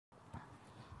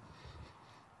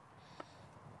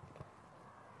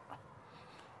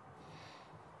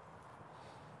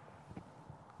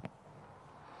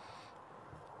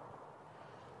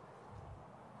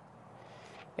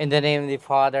In the name of the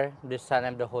Father, the Son,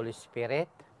 and the Holy Spirit,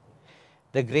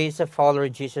 the grace of our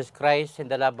Lord Jesus Christ and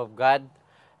the love of God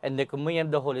and the communion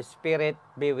of the Holy Spirit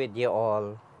be with you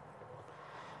all.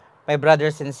 My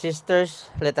brothers and sisters,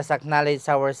 let us acknowledge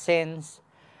our sins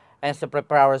and to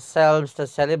prepare ourselves to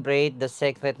celebrate the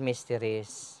sacred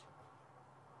mysteries.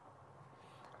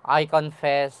 I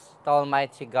confess to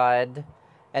Almighty God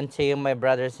and to you, my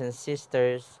brothers and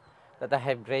sisters, that I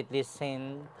have greatly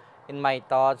sinned in my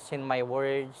thoughts, in my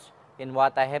words, in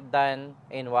what I have done,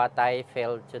 in what I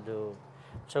failed to do.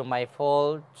 Through my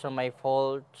fault, through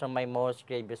my most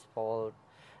grievous fault.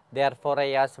 Therefore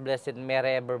I ask Blessed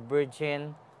Mary, ever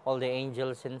Virgin, all the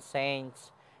angels and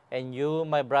saints, and you,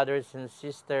 my brothers and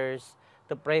sisters,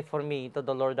 to pray for me to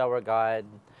the Lord our God.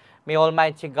 May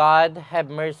Almighty God have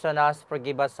mercy on us,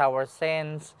 forgive us our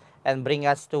sins, and bring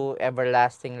us to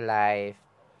everlasting life.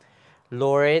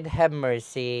 Lord, have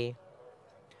mercy.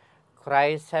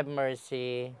 Christ, have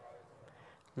mercy.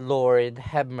 Lord,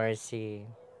 have mercy.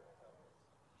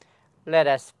 Let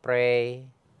us pray.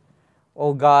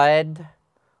 O God,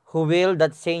 who will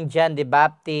that Saint John the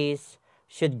Baptist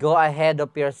should go ahead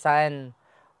of your Son,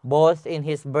 both in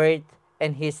his birth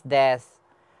and his death,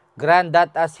 grant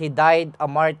that as he died a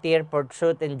martyr for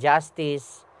truth and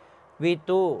justice, we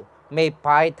too may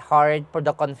fight hard for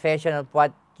the confession of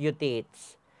what you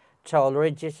teach. Through our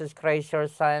Lord Jesus Christ, your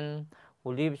Son,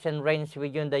 who lives and reigns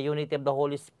with you in the unity of the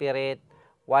Holy Spirit,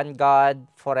 one God,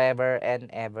 forever and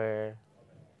ever.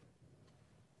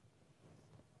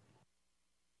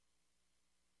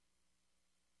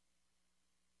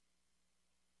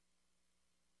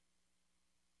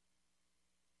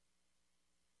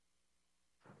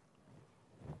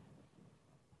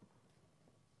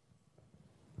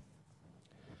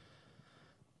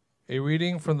 A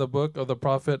reading from the book of the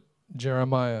prophet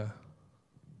Jeremiah.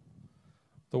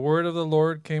 The word of the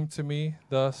Lord came to me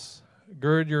thus: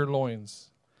 Gird your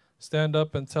loins, stand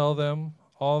up and tell them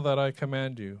all that I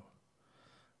command you.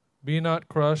 Be not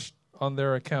crushed on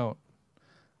their account,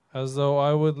 as though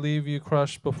I would leave you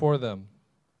crushed before them.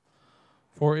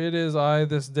 For it is I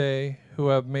this day who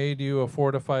have made you a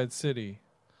fortified city,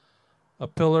 a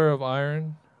pillar of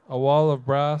iron, a wall of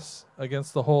brass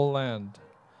against the whole land,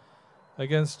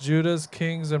 against Judah's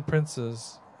kings and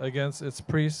princes, against its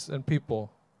priests and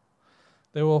people.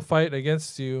 They will fight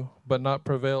against you, but not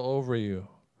prevail over you.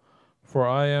 For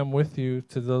I am with you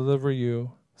to deliver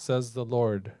you, says the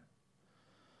Lord.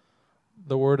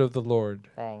 The word of the Lord.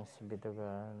 Thanks be to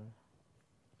God.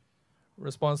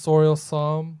 Responsorial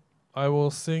Psalm. I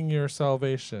will sing your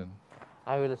salvation.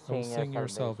 I will I will sing, sing your your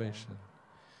salvation.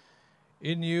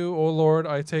 salvation. In you, O Lord,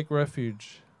 I take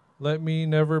refuge. Let me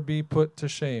never be put to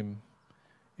shame.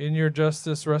 In your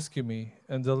justice rescue me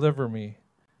and deliver me.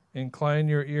 Incline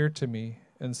your ear to me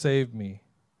and save me.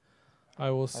 I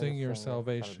will sing your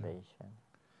salvation.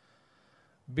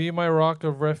 Be my rock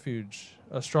of refuge,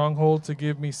 a stronghold to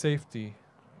give me safety.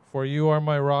 For you are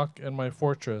my rock and my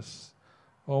fortress.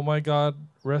 O my God,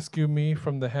 rescue me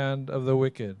from the hand of the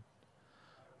wicked.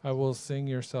 I will sing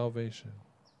your salvation.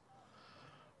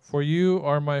 For you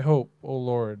are my hope, O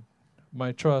Lord,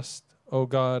 my trust, O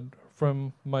God,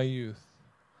 from my youth.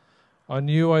 On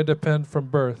you I depend from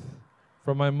birth.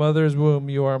 From my mother's womb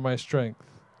you are my strength.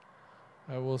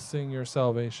 I will sing your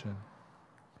salvation.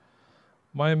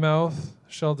 My mouth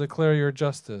shall declare your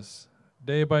justice,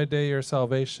 day by day your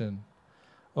salvation.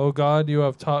 O God, you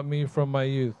have taught me from my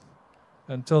youth.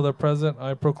 Until the present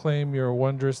I proclaim your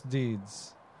wondrous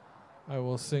deeds. I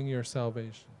will sing your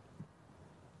salvation.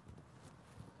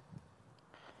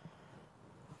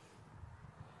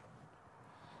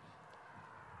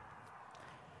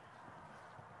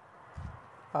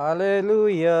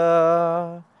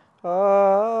 Hallelujah,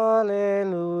 hallelujah,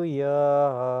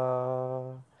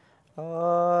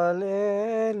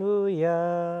 hallelujah.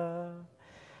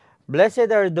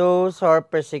 Blessed are those who are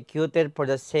persecuted for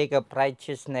the sake of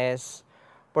righteousness,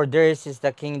 for theirs is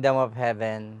the kingdom of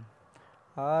heaven.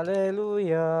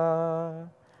 Hallelujah,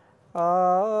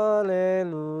 hallelujah,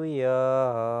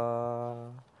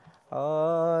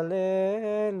 hallelujah.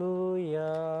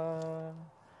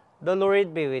 The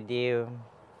Lord be with you.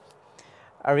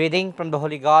 A reading from the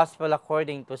Holy Gospel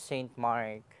according to Saint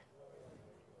Mark.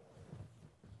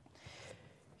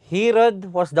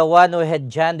 Herod was the one who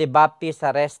had John the Baptist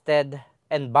arrested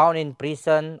and bound in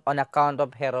prison on account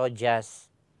of Herodias,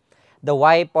 the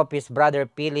wife of his brother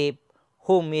Philip,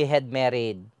 whom he had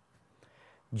married.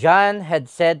 John had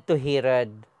said to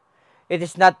Herod, "It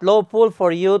is not lawful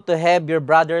for you to have your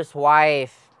brother's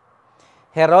wife."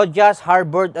 Herodias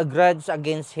harbored a grudge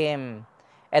against him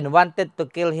and wanted to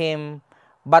kill him,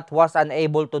 but was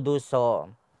unable to do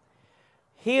so.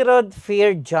 Herod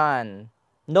feared John,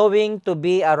 knowing to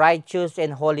be a righteous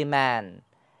and holy man,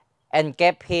 and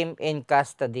kept him in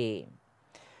custody.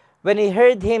 When he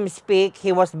heard him speak,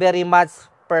 he was very much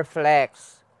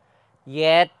perplexed,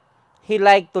 yet he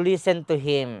liked to listen to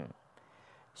him.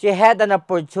 She had an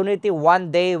opportunity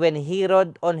one day when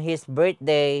Herod, on his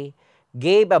birthday,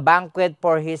 gave a banquet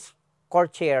for his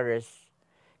courtiers,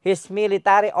 his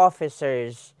military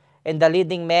officers, and the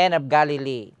leading men of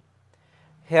Galilee.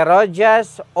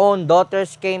 Herodias' own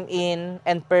daughters came in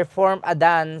and performed a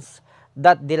dance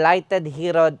that delighted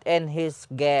Herod and his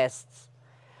guests.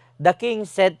 The king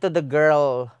said to the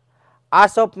girl,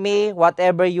 "Ask of me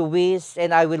whatever you wish,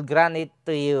 and I will grant it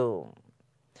to you."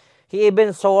 He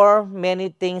even swore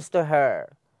many things to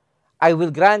her. "I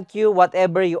will grant you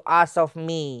whatever you ask of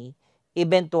me,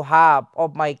 even to half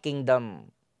of my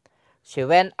kingdom." She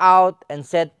went out and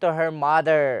said to her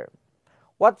mother,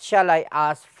 "What shall I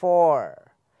ask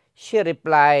for?" She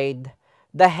replied,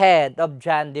 "The head of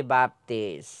John the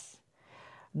Baptist."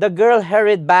 The girl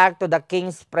hurried back to the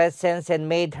king's presence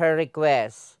and made her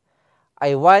request.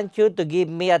 "I want you to give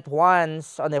me at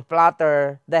once on a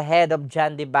platter the head of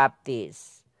John the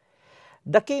Baptist."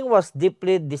 The king was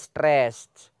deeply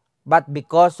distressed, but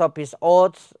because of his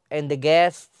oaths and the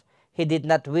guests, he did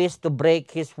not wish to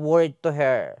break his word to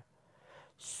her.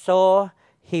 So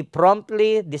he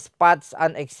promptly dispatched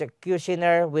an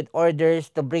executioner with orders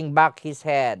to bring back his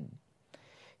head.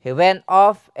 He went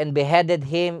off and beheaded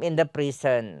him in the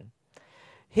prison.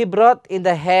 He brought in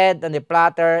the head on a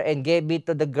platter and gave it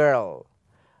to the girl.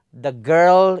 The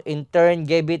girl in turn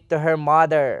gave it to her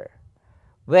mother.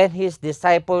 When his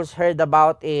disciples heard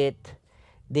about it,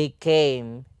 they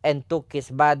came and took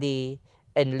his body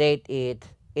and laid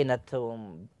it in a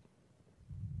tomb.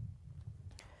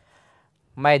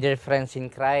 My dear friends in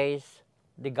Christ,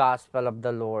 the Gospel of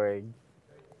the Lord.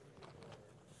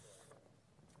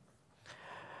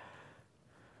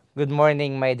 Good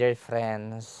morning, my dear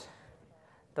friends.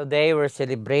 Today we're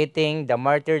celebrating the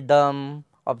martyrdom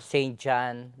of Saint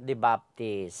John the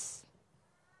Baptist.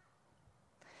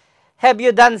 Have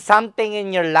you done something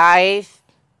in your life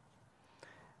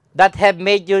that have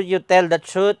made you tell the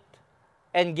truth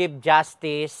and give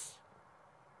justice?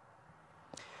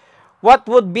 What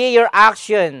would be your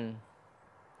action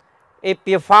if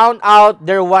you found out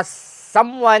there was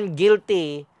someone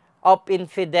guilty of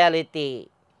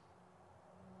infidelity?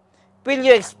 Will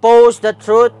you expose the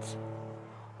truth,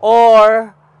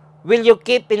 or will you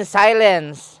keep in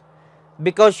silence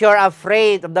because you're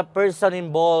afraid of the person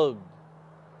involved?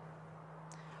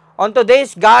 On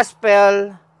today's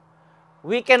gospel,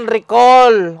 we can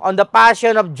recall on the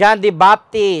passion of John the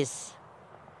Baptist.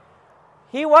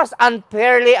 He was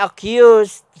unfairly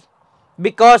accused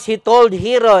because he told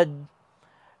Herod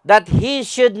that he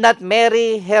should not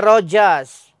marry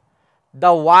Herodias,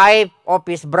 the wife of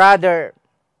his brother.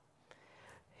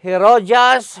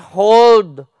 Herodias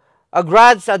hold a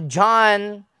grudge at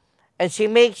John, and she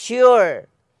makes sure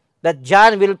that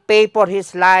John will pay for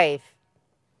his life.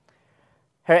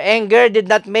 Her anger did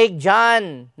not make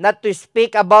John not to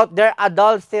speak about their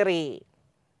adultery.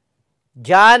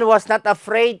 John was not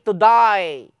afraid to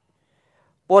die,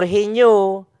 for he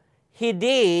knew he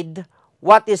did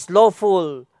what is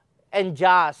lawful and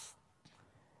just,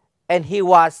 and he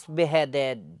was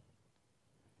beheaded.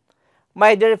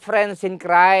 My dear friends in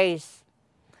Christ,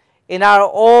 in our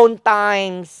own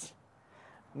times,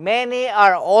 many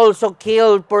are also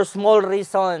killed for small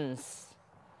reasons.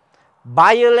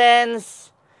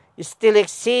 Violence still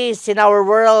exists in our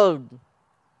world.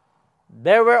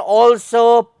 There were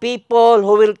also people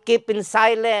who will keep in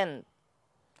silent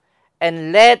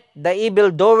and let the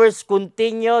evildoers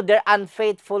continue their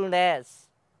unfaithfulness.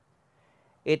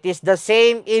 It is the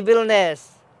same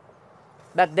evilness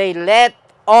that they let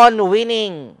on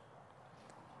winning,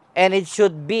 and it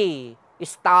should be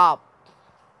stopped.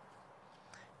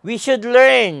 We should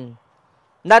learn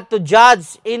not to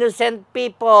judge innocent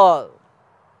people.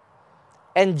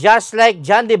 And just like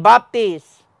John the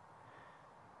Baptist,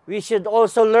 we should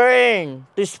also learn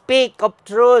to speak of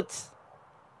truth.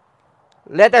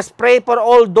 Let us pray for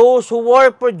all those who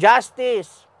work for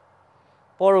justice,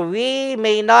 for we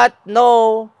may not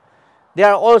know they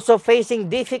are also facing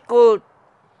difficult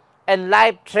and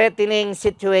life-threatening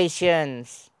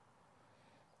situations.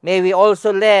 May we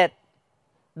also let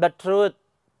the truth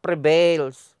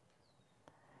prevails.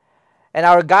 And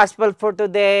our gospel for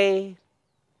today,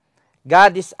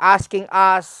 God is asking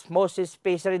us, most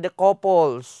especially the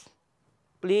couples,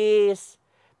 please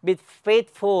be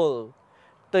faithful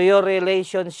to your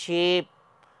relationship.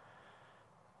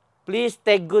 Please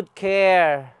take good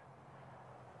care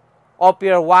of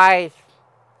your wife,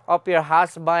 of your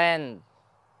husband.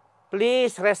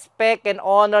 Please respect and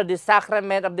honor the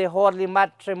sacrament of the holy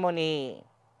matrimony.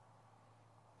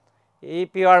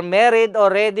 If you are married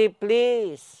already,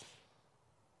 please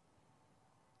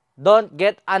don't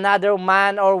get another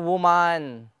man or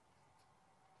woman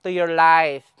to your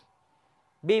life.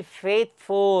 Be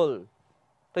faithful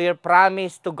to your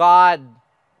promise to God.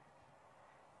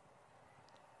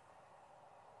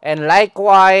 And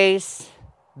likewise,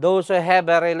 those who have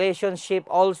a relationship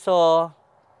also,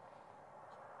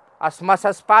 as much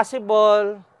as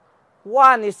possible,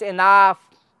 one is enough.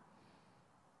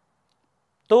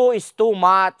 Two is too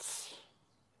much.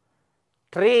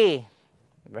 Three,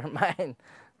 never mind.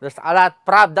 There's a lot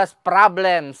that's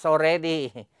problems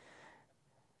already.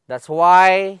 That's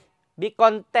why be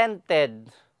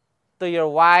contented to your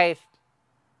wife,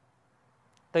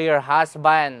 to your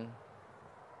husband.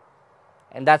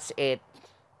 And that's it.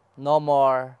 No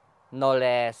more, no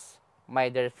less, my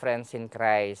dear friends in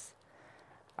Christ.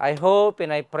 I hope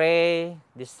and I pray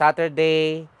this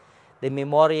Saturday, the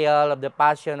memorial of the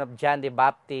Passion of John the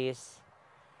Baptist,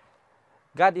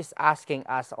 God is asking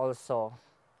us also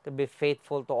to be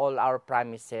faithful to all our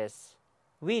promises.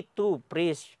 We too,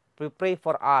 we pray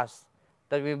for us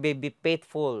that we may be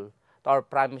faithful to our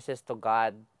promises to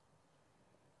God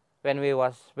when we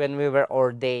were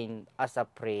ordained as a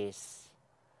priest.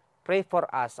 Pray for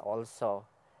us also,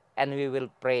 and we will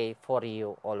pray for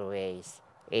you always.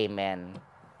 Amen.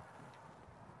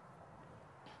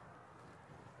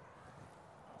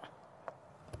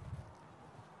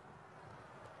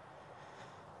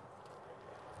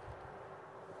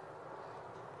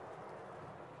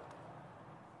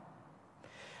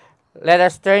 Let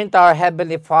us turn to our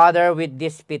Heavenly Father with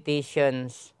these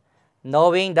petitions,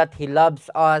 knowing that He loves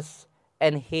us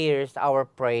and hears our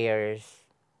prayers.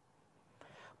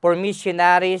 For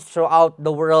missionaries throughout the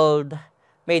world,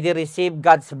 may they receive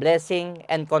God's blessing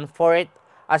and comfort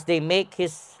as they make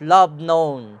His love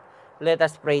known. Let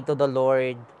us pray to the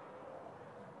Lord.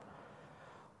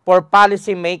 For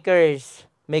policymakers,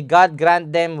 may God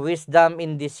grant them wisdom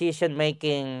in decision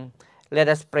making. Let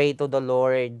us pray to the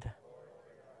Lord.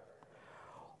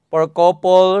 For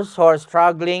couples who are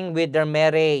struggling with their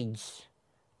marriage,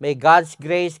 may God's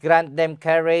grace grant them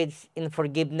courage in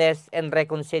forgiveness and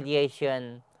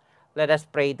reconciliation. Let us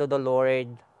pray to the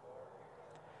Lord.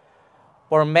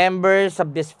 For members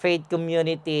of this faith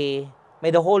community,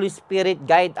 may the Holy Spirit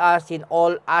guide us in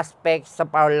all aspects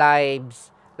of our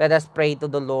lives. Let us pray to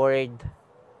the Lord.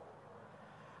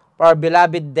 For our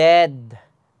beloved dead,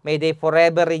 may they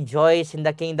forever rejoice in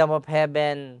the kingdom of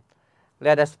heaven.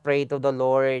 Let us pray to the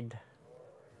Lord.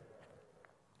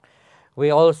 We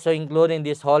also include in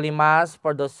this Holy Mass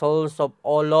for the souls of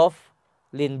Olof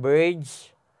Lindberg,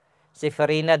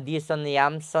 Seferina Dison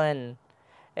Yamson,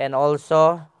 and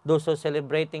also those who are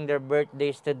celebrating their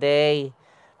birthdays today,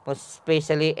 most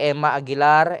especially Emma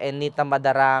Aguilar and Nita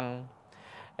Madarang.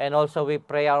 And also we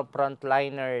pray our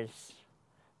frontliners,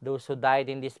 those who died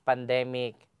in this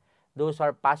pandemic, those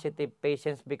are positive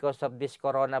patients because of this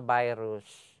coronavirus.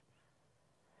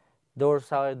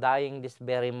 Those are dying this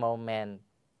very moment.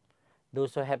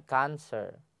 Those who have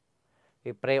cancer.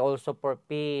 We pray also for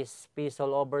peace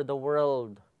all over the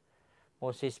world.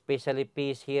 Most especially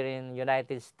peace here in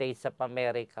United States of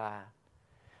America.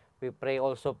 We pray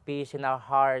also peace in our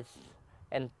hearts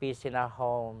and peace in our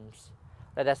homes.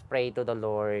 Let us pray to the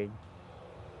Lord.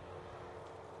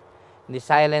 In the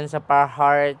silence of our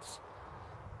hearts,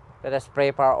 let us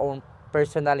pray for our own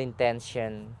personal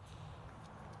intention.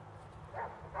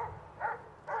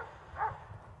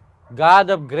 God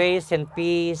of grace and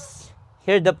peace,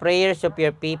 hear the prayers of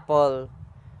your people.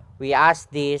 We ask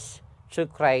this through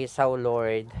Christ our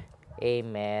Lord.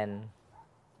 Amen.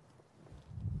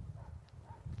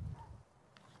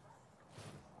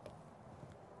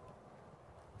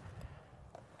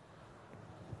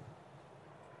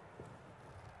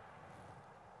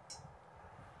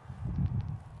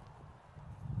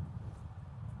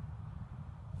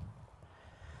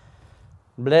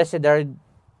 Blessed are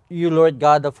you, Lord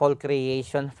God of all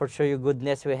creation, for through your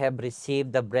goodness we have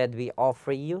received the bread we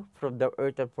offer you. From the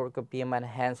earth and work of human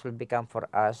hands will become for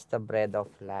us the bread of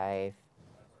life.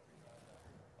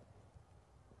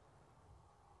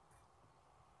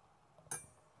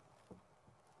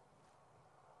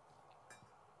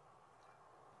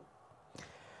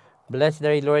 Blessed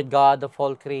are you, Lord God of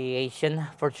all creation,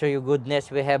 for through your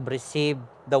goodness we have received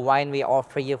the wine we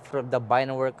offer you. From the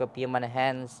vine work of human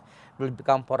hands will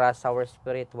become for us our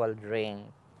spiritual drink.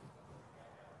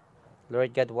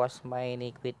 Lord God, wash my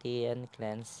iniquity and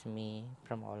cleanse me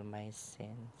from all my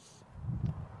sins.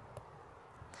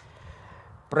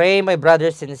 Pray, my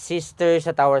brothers and sisters,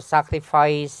 that our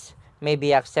sacrifice may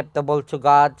be acceptable to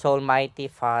God, to Almighty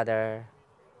Father.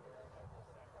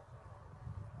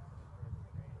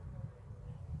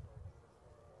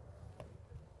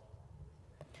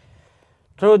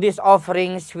 Through these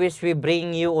offerings which we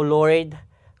bring you, O Lord,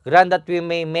 grant that we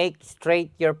may make straight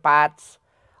your paths,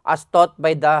 as taught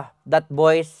by that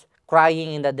voice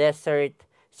crying in the desert,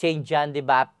 Saint John the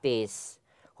Baptist,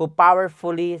 who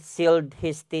powerfully sealed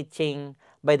his teaching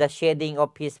by the shedding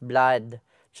of his blood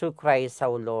through Christ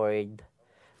our Lord.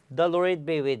 The Lord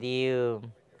be with you.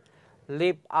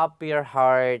 Lift up your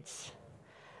hearts.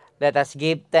 Let us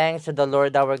give thanks to the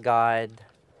Lord our God.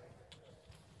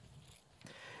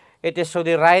 It is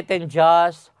truly right and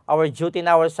just, our duty and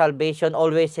our salvation,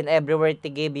 always and everywhere to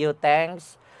give you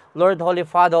thanks. Lord, Holy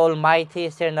Father, Almighty,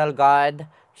 Eternal God,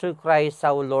 through Christ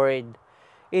our Lord.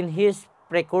 In his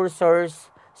precursors,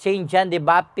 Saint John the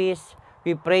Baptist,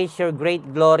 we praise your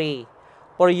great glory.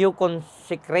 For you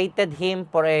consecrated him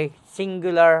for a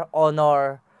singular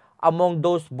honor among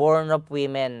those born of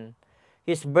women.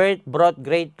 His birth brought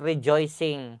great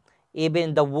rejoicing. Even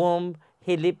in the womb,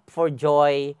 he leaped for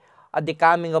joy at the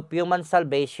coming of human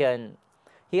salvation.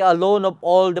 He alone of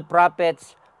all the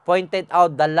prophets pointed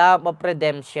out the lamp of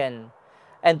redemption.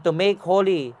 And to make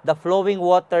holy the flowing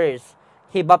waters,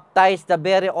 he baptized the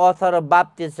very author of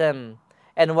baptism,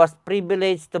 and was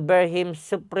privileged to bear him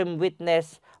supreme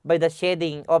witness by the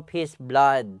shedding of his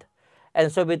blood.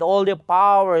 And so with all the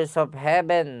powers of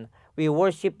heaven, we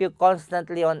worship you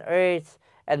constantly on earth,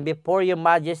 and before your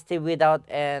majesty without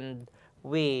end,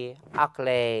 we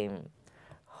acclaim.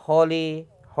 Holy,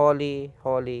 holy,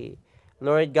 holy,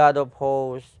 Lord God of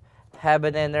hosts,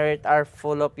 heaven and earth are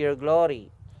full of your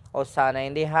glory. Hosanna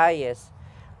in the highest.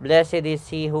 Blessed is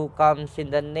he who comes in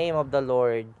the name of the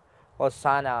Lord.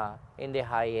 Hosanna in the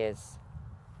highest.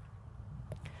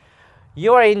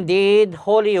 You are indeed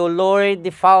holy, O Lord,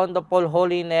 the fount of all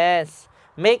holiness.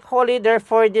 Make holy,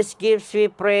 therefore, these gifts, we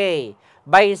pray,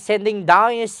 by sending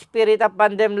down your Spirit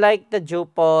upon them like the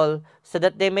dewfall, so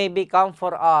that they may become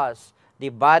for us the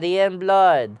body and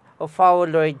blood of our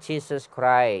Lord Jesus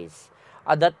Christ.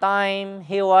 At the time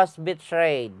he was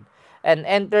betrayed and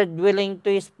entered willing to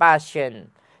his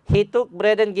passion, he took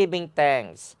bread and giving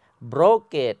thanks,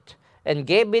 broke it, and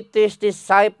gave it to his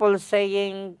disciples,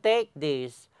 saying, "Take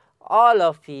this, all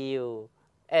of you,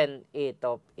 and eat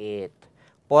of it.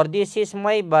 For this is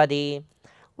my body,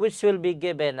 which will be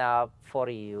given up for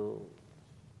you."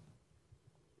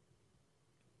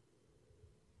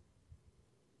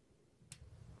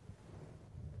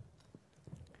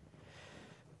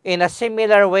 In a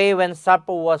similar way, when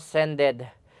supper was ended,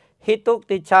 he took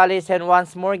the chalice, and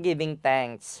once more giving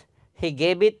thanks, he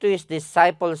gave it to his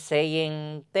disciples,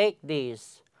 saying, "Take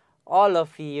this, all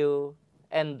of you,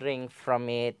 and drink from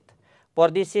it. For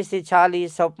this is the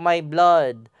chalice of my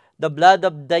blood, the blood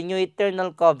of the new eternal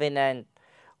covenant,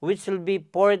 which will be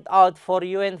poured out for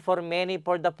you and for many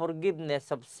for the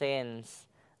forgiveness of sins.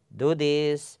 Do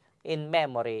this in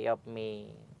memory of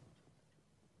me."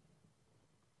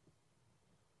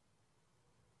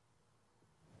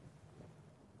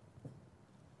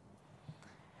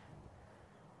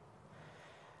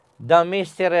 The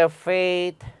mystery of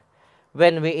faith.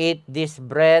 When we eat this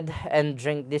bread and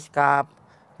drink this cup,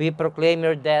 we proclaim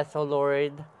your death, O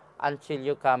Lord, until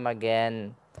you come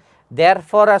again.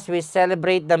 Therefore, as we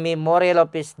celebrate the memorial of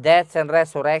his death and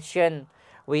resurrection,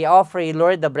 we offer you,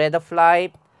 Lord, the bread of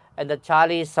life and the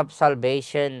chalice of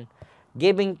salvation,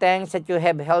 giving thanks that you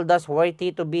have held us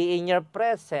worthy to be in your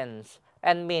presence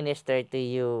and minister to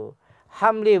you.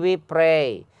 Humbly we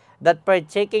pray that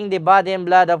partaking the body and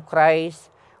blood of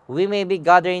Christ, we may be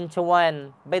gathered into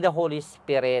one by the Holy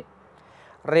Spirit.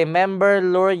 Remember,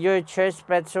 Lord, your church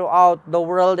spread throughout the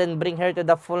world and bring her to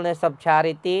the fullness of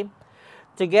charity,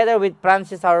 together with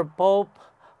Francis our Pope,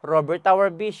 Robert our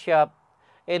Bishop,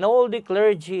 and all the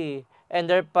clergy and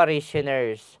their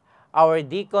parishioners, our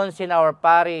deacons in our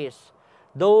parish,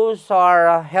 those who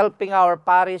are helping our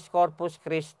parish Corpus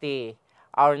Christi,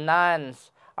 our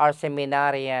nuns, our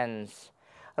seminarians.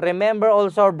 Remember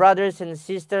also our brothers and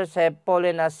sisters who have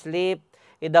fallen asleep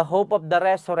in the hope of the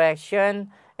resurrection,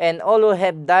 and all who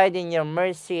have died in your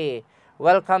mercy.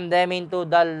 Welcome them into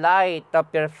the light of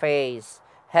your face.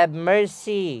 Have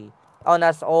mercy on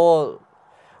us all.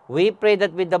 We pray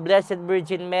that with the Blessed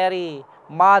Virgin Mary,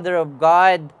 Mother of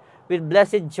God, with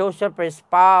Blessed Joseph, her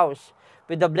spouse,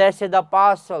 with the blessed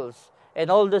apostles, and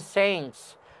all the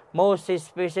saints, most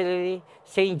especially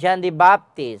Saint John the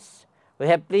Baptist, we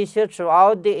have pleased you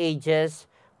throughout the ages,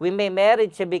 we may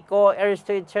merit to be co-heirs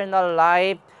to eternal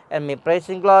life, and may praise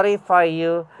and glorify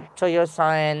you through your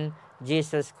Son,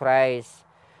 Jesus Christ.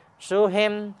 Through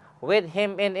him, with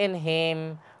him, and in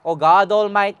him, O God,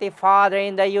 Almighty Father,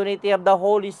 in the unity of the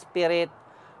Holy Spirit,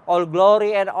 all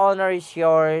glory and honor is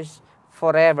yours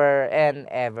forever and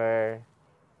ever.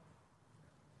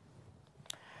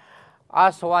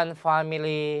 As one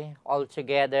family, all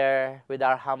together, with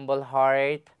our humble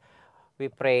heart, we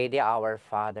pray the Our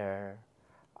Father.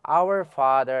 Our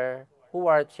Father, who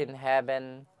art in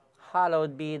heaven,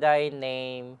 hallowed be thy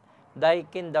name. Thy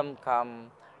kingdom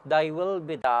come, thy will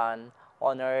be done,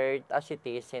 on earth as it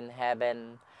is in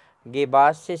heaven. Give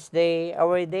us this day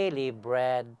our daily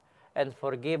bread, and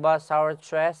forgive us our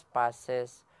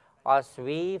trespasses, as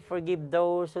we forgive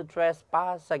those who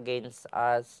trespass against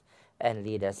us. And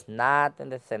lead us not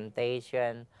into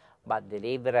temptation, but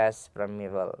deliver us from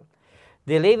evil.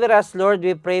 Deliver us, Lord,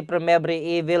 we pray, from every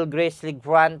evil. Graciously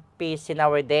grant peace in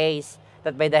our days,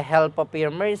 that by the help of your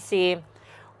mercy,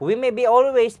 we may be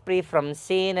always free from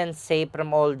sin and safe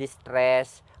from all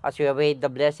distress, as we await the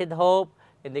blessed hope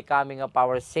in the coming of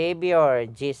our Savior,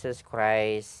 Jesus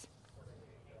Christ.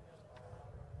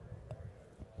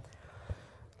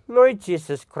 Lord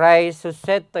Jesus Christ, who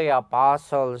said to your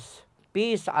apostles,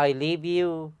 "Peace I leave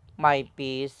you, my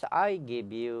peace I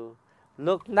give you."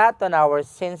 Look not on our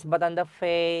sins, but on the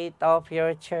faith of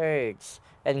your church,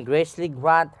 and graciously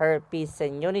grant her peace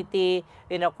and unity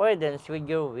in accordance with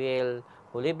your will,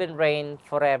 who live and reign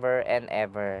forever and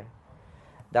ever.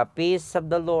 The peace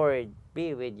of the Lord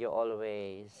be with you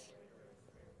always.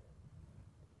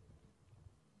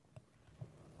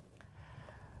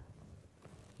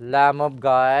 Lamb of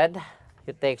God,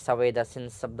 who takes away the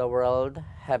sins of the world,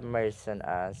 have mercy on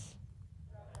us.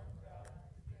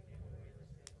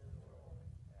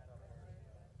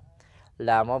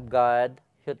 Lamb of God,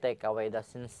 who take away the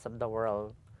sins of the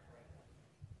world.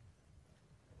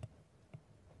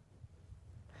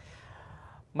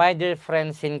 My dear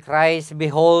friends in Christ,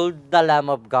 behold the Lamb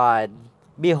of God.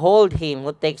 Behold him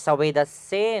who takes away the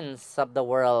sins of the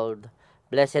world.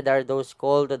 Blessed are those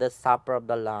called to the supper of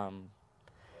the Lamb.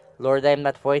 Lord, I am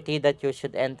not worthy that you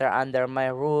should enter under my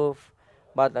roof,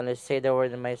 but only say the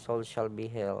word and my soul shall be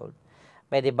healed.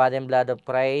 May the body and blood of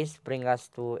Christ bring us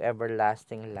to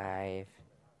everlasting life.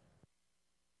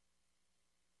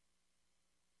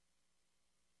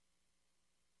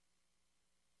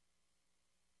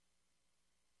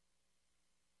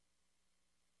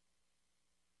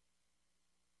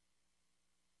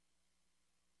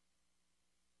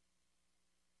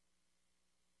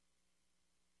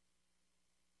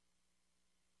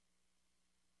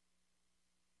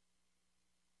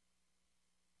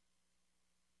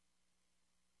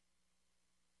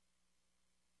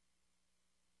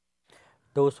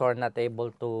 Those who are not able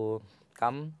to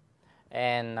come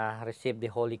and receive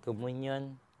the Holy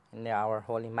Communion in our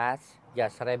Holy Mass,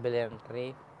 just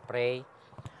reverently pray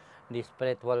the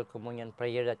spiritual communion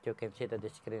prayer that you can see to the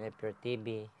screen of your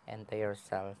TV and to your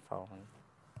cell phone.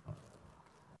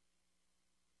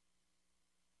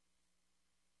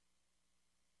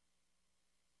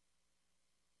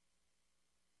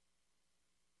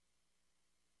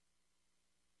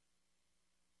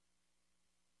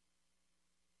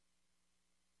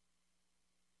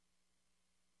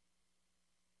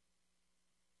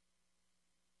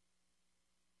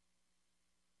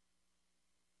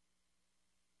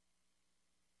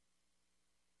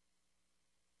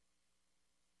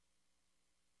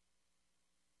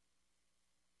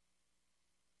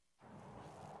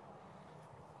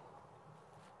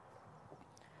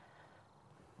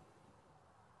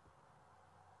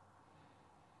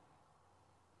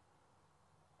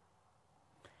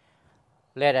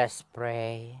 Let us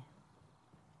pray.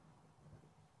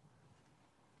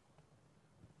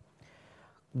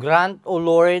 Grant, O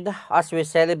Lord, as we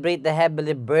celebrate the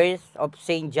heavenly birth of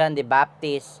Saint John the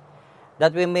Baptist,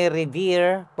 that we may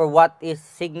revere for what it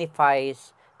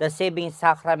signifies the saving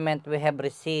sacrament we have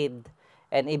received,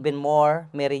 and even more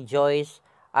may rejoice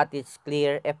at its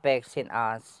clear effects in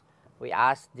us. We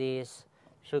ask this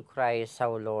through Christ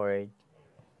our Lord.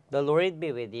 The Lord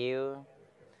be with you,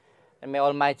 and may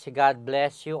Almighty God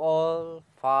bless you all,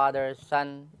 Father,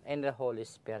 Son, and the Holy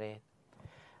Spirit.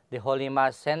 The Holy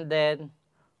Mass ended.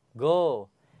 Go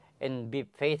and be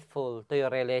faithful to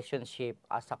your relationship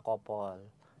as a couple.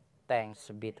 Thanks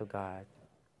be to God.